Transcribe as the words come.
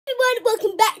everyone,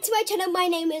 welcome back to my channel. My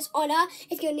name is Honor,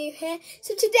 if you're new here.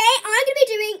 So today I'm going to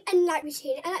be doing a night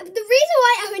routine. And the reason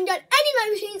why I haven't done any night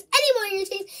routines, any morning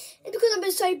routines, is because I've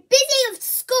been so busy with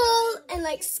school and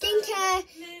like skincare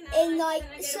and like,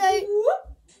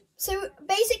 so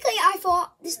basically I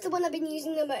thought this is the one I've been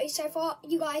using the most. So I thought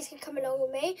you guys could come along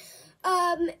with me.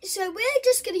 So we're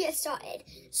just going to get started.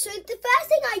 So the first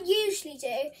thing I usually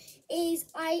do is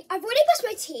I've already brushed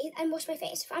my teeth and washed my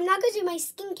face. I'm now going to do my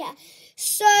skincare.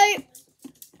 So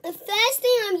the first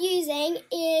thing I'm using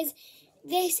is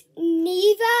this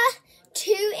Nivea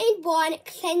 2-in-1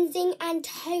 cleansing and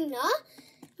toner.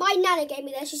 My nana gave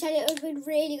me this. She said it would be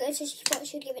really good, so she thought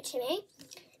she would give it to me.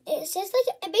 It's just like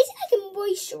basically like a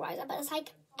moisturizer, but it's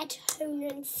like a toner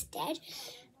instead.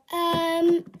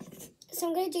 So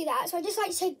I'm going to do that. So I just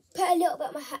like to put a little bit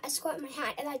of my a squirt in my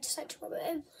hand, and I just like to rub it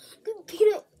in. I'm going to put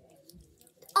it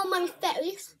on my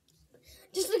face.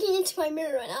 Just looking into my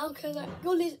mirror right now, because like,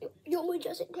 you're my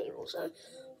dressing table, so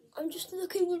I'm just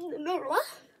looking in the mirror.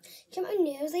 Get my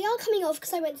nails. They are coming off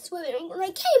because I went swimming, and they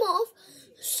came off.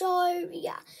 So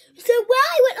yeah. So where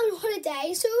I went on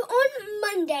holiday, so on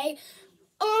Monday,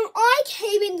 I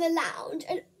came in the lounge,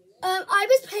 and I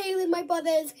was playing with my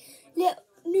brother's little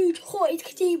new toys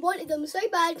because he wanted them so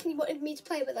bad because he wanted me to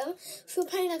play with them. So we're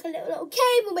playing like a little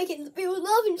game, we're making, we were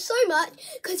laughing so much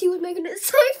because he was making it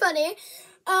so funny.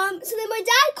 So then my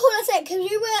dad called us in because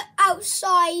we were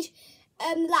outside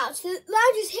the lounge. So the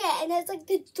lounge is here and there's like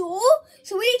the door.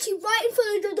 So we're literally right in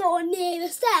front of the door near the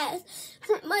stairs.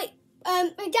 So my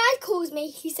dad calls me,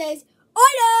 he says,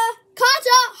 Ida,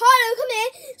 Carter, Harlow, come in.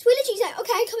 So we literally said,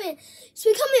 okay, come in. So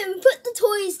we come in, we put the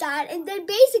toys down, and then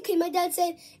basically my dad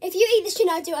said, if you eat this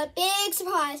tuna, I'll do a big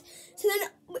surprise. So then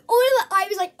all of it, I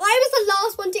was the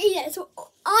last one to eat it, so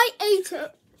I ate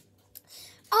it.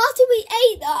 After we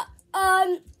ate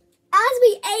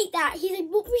that, he said,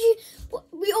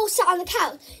 we all sat on the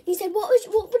couch. He said, what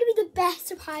would be the best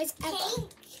surprise ever? Pink.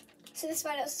 So this is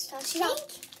my little sister. She's like,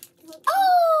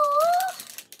 oh.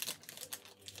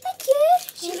 Thank you.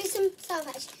 She'll do some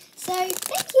salvage. So,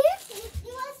 thank you.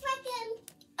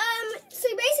 So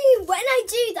basically, when I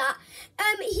do that,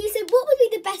 he said, what would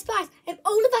be the best prize? And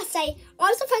all of us say, I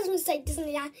was the first one to say,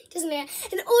 Disneyland.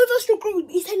 And all of us agreed.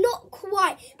 He said, not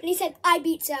quite. But he said,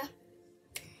 Ibiza.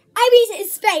 Ibiza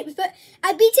is Spain, but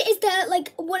Ibiza is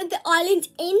one of the islands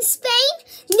in Spain,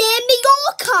 near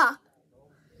Mallorca.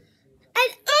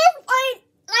 And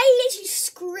I literally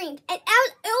screamed, and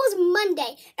it was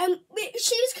Monday, and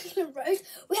she was cooking a roast.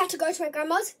 We had to go to my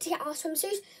grandma's to get our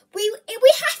swimsuits. We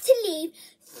had to leave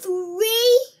 3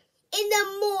 in the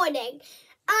morning,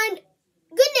 and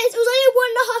goodness, it was only a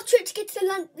 1.5 trip to get to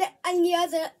the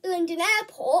other London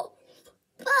airport,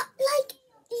 but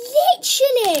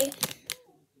literally,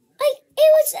 it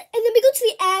was, and then we got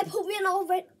to the airport, we had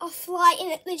our flight,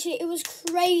 and it was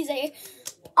crazy.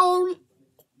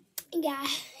 Yeah,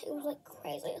 it was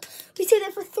crazy. We stayed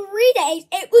there for 3 days.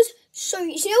 It was so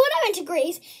huge. You know when I went to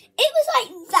Greece? It was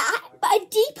like that, but a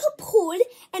deeper pool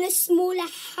and a smaller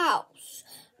house.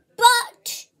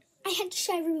 But I had to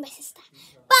share a room with my sister.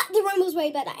 But the room was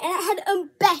way better, and it had a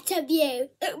better view.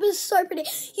 It was so pretty.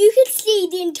 You could see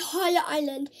the entire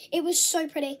island. It was so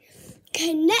pretty.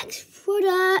 Okay, next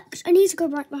product. I need to go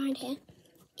right behind here.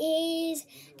 Is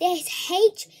this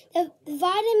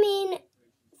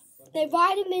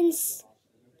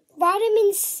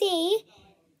vitamin C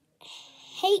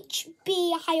HB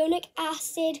Hyaluronic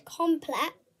Acid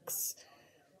Complex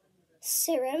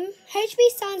Serum. HB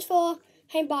stands for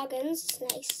Home Bargains. It's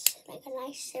nice, like a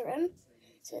nice serum.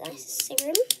 It's a nice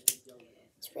serum.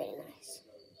 It's really nice.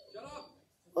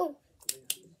 Oh.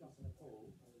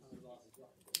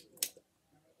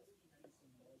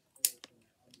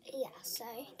 Yeah, so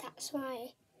that's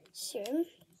my serum.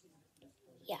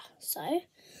 Yeah, so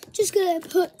just gonna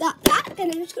put that back,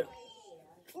 and I'm just gonna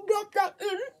rub that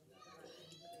in.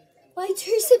 My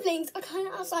 2 siblings are kind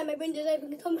of outside. My window's open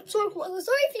because I'm so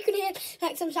sorry if you can hear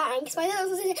some shouting, because my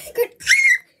little sister going,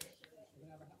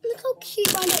 look how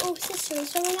cute my little sister is.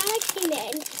 So when I came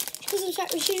in,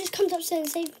 she just comes upstairs and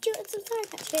says, do you want some Sour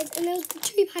Patch Kids? And there was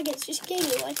 2 packets, so she gave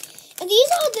me one. And these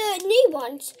are the new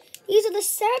ones. These are the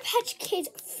Sour Patch Kids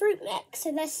fruit mix,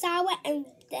 so they're sour and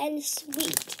then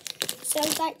sweet. So I'm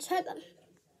excited to try them.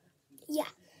 Yeah,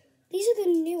 these are the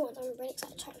new ones. I'm really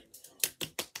excited to try them.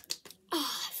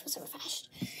 Ah, I feel so refreshed.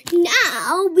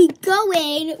 Now we go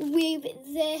in with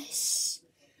this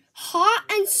Heart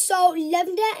and Soul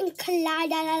Lavender and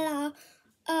Calendula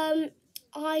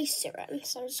eye serum.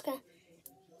 So I'm just gonna.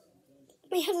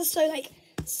 My hands are so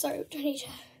soaked. I need to.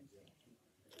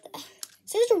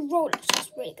 So there's a roller, so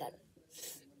it's really good.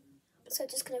 So I'm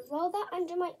just gonna roll that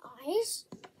under my eyes.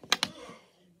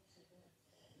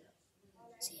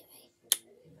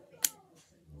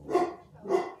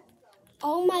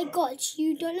 I got,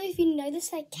 you don't know if you know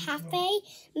this, like Cafe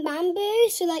Mambo.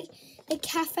 So like a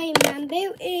Cafe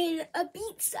Mambo in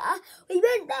Ibiza. We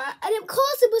went there, and of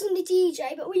course it wasn't a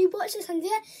DJ, but when you watched the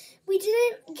sunset, we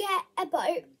didn't get a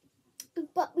boat,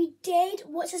 but we did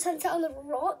watch the sunset on the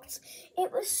rocks.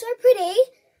 It was so pretty.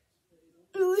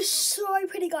 It was so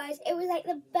pretty, guys. It was like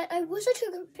the best. I wish I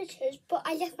took pictures, but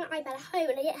I left my iPad at home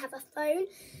and I didn't have a phone.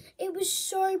 It was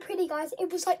so pretty, guys.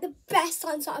 It was like the best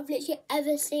sunset I've literally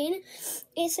ever seen.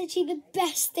 It's actually the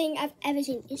best thing I've ever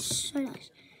seen. It's so nice.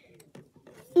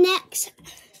 Next,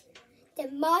 the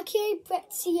Marco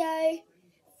Brezio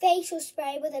facial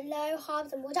spray with a low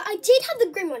herbs and water. I did have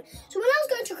the green one. So when I was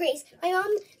going to Greece, my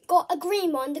mum got a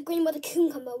green one, the green with the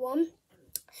cucumber one.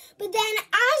 But then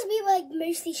as we were like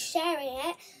mostly sharing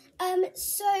it,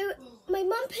 so my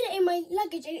mum put it in my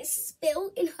luggage and it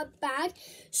spilled in her bag,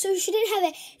 so she didn't have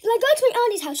it. Then I go to my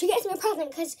auntie's house, she gets me a present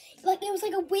because like it was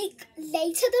like a week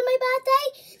later than my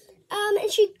birthday.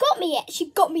 And she got me it.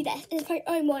 She got me this. It's my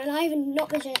own one, and I haven't not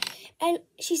mentioned it. And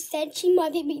she said she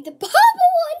might give me the purple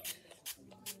one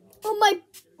on my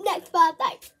next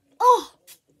birthday. Oh,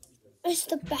 it's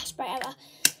the best spray ever.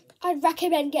 I'd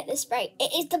recommend get this spray.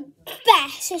 It is the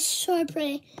best. It's so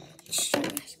pretty. It's so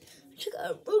nice.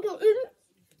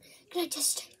 Can I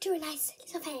just do a nice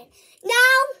little fan?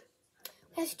 Now,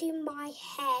 we have to do my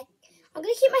hair. I'm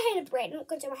going to keep my hair in a braid. I'm not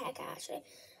going to do my haircut, actually.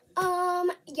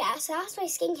 Yeah, so that's my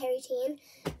skincare routine.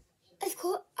 Of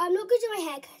course, I'm not going to do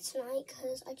my haircut tonight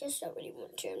because I just don't really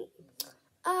want to.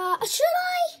 Should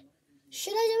I?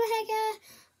 Should I do my haircut?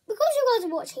 Because you guys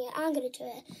are watching it, I'm going to do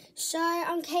it. So I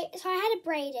had a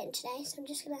braid in today, so I'm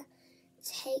just going to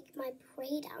take my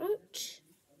braid out.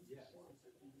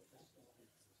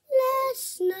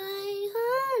 Last night,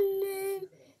 honey,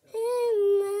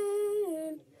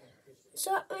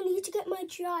 so I need to get my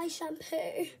dry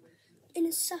shampoo in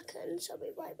a second, so I'll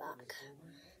be right back.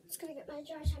 Just going to get my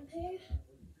dry shampoo.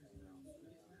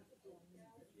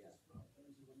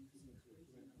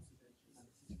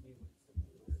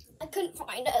 I couldn't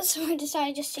find it, so I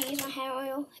decided just to use my hair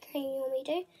oil like I normally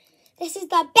do. This is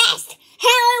the best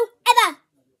hair oil ever!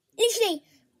 Literally.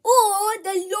 Or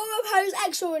the Laura Pose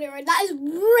Extraordinary. That is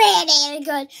really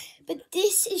good. But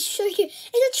this is so cute.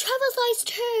 It's a travel size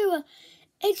too.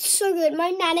 It's so good.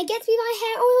 My nana gets me my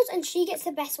hair oils and she gets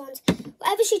the best ones.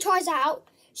 Whatever she tries out,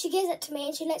 she gives it to me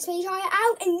and she lets me try it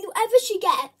out. And whatever she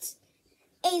gets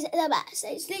is the best.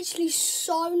 It's literally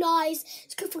so nice.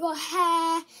 It's good for your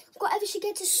hair. Whatever she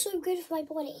gets is so good for my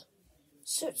body.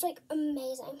 So it's like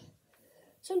amazing.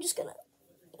 So I'm just going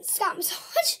to scalp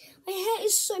massage. My hair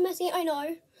is so messy, I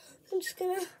know. I'm just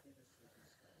gonna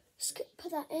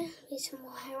put that in. Need some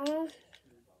more hair on.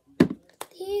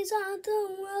 These are the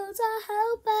words I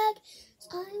held back.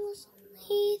 I was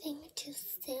needing to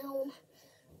film.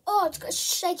 Oh, I'm just gonna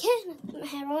shake it. Put my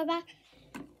hair on my back.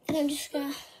 And I'm just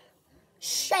gonna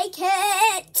shake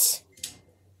it.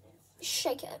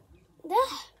 Shake it. There.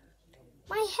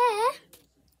 My hair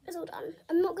is all done.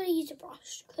 I'm not gonna use a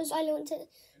brush because I don't want it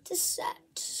to set.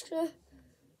 Just gonna.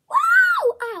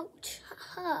 Wow! Ouch!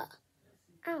 Hurt.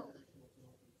 Ow.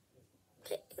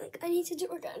 Okay, like I need to do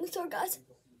it again. Sorry, guys.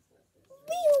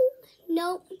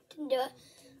 Nope, didn't do it.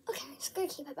 Okay, just gonna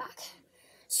keep it back.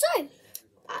 So,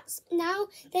 that's now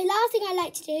the last thing I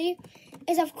like to do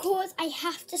is, of course, I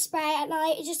have to spray at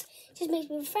night. It just makes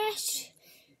me refreshed.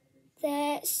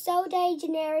 The Sol de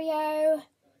Janeiro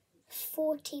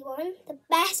 41, the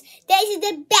best. This is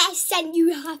the best scent.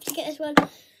 You have to get this one.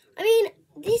 I mean,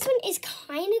 this one is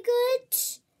kind of good,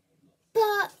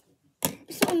 but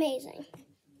it's not amazing.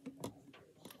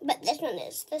 But this one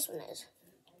is. This one is.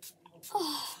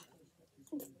 Oh.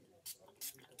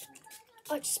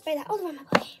 I'll just spray that all around my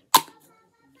body.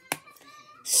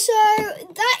 So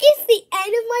that is the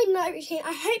end of my night routine.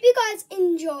 I hope you guys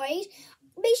enjoyed.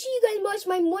 Make sure you guys watch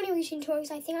my morning routine tomorrow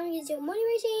because I think I'm going to do a morning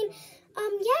routine.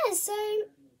 Yeah, so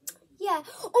yeah.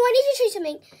 Oh, I need to show you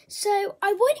something. So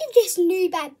I wanted this new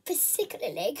bag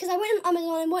particularly because I went on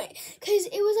Amazon and wanted, because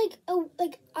it was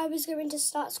like I was going to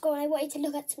start school and I wanted to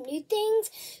look at some new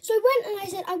things. So I went and I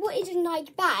said I wanted a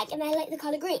Nike bag and I like the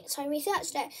colour green. So I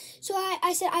researched it. So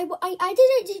I said I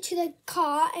did it to the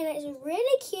cart and it's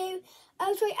really cute.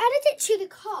 So I added it to the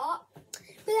cart.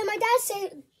 But then my dad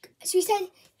said, so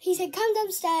he said come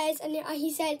downstairs, and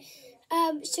he said.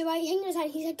 So I hung on his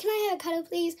hand. He said, "Can I have a cuddle,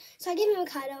 please?" So I gave him a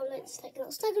cuddle, like just like a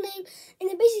little snuggling. And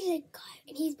then basically he said, "Go,"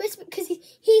 and he's whispering because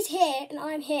he's here and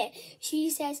I'm here. She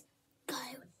says, "Go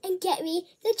and get me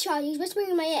the charger." He's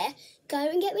whispering in my ear, "Go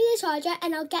and get me the charger,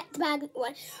 and I'll get the bag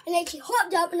one." And then she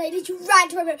hopped up and I literally ran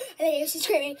to my room, and then she was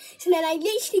screaming. So then I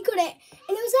literally got it,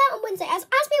 and it was there on Wednesday. As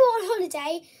we were on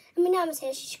holiday, and my nan was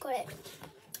here, she got it.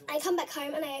 I come back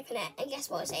home and I open it, and guess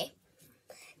what I see?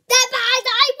 The bag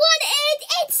that I wanted!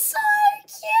 It's so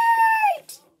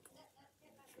cute!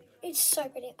 It's so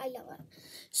pretty. I love it.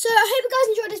 So I hope you guys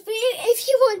enjoyed this video. If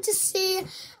you want to see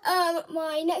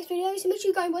my next video, so make sure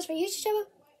you go and watch my YouTube channel.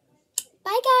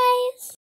 Bye, guys.